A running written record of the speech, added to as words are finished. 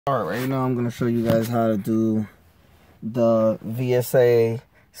Alright, right now I'm going to show you guys how to do the VSA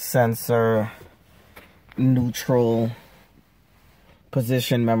sensor neutral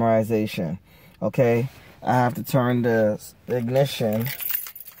position memorization. Okay, I have to turn the ignition.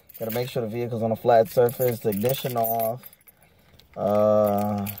 Got to make sure the vehicle's on a flat surface, the ignition off.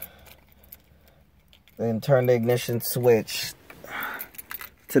 Then turn the ignition switch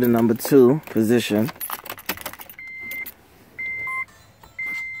to the number 2 position.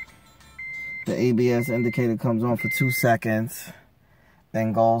 The ABS indicator comes on for 2 seconds,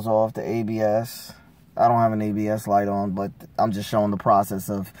 then goes off the ABS. I don't have an ABS light on, but I'm just showing the process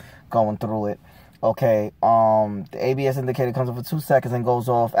of going through it. Okay, the ABS indicator comes on for 2 seconds and goes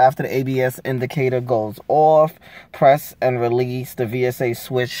off. After the ABS indicator goes off, press and release the VSA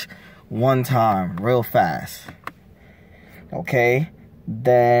switch 1 time, real fast. Okay,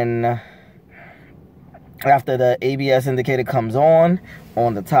 then after the ABS indicator comes on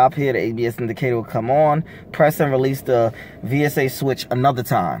the top here, the ABS indicator will come on. Press and release the VSA switch another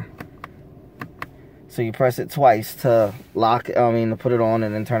time. So you press it twice to to put it on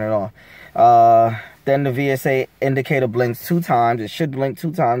and then turn it on. Then the VSA indicator blinks 2 times. It should blink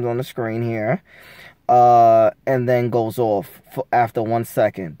 2 times on the screen here. And then goes off after 1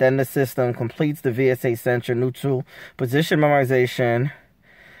 second. Then the system completes the VSA sensor neutral position memorization.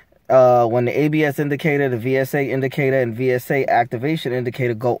 When the ABS indicator, the VSA indicator, and VSA activation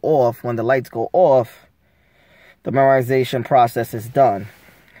indicator go off, when the lights go off, the memorization process is done.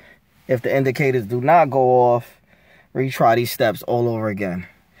 If the indicators do not go off, retry these steps all over again.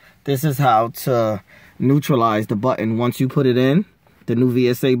 This is how to neutralize the button. Once you put it in, the new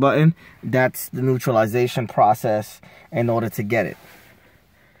VSA button, that's the neutralization process in order to get it.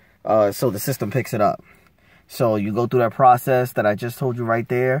 So the system picks it up. So you go through that process that I just told you right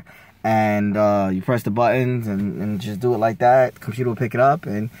there, and you press the buttons and just do it like that. The computer will pick it up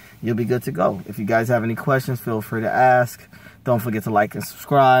and you'll be good to go. If you guys have any questions, feel free to ask. Don't forget to like and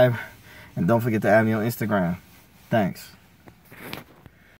subscribe, and don't forget to add me on Instagram. Thanks.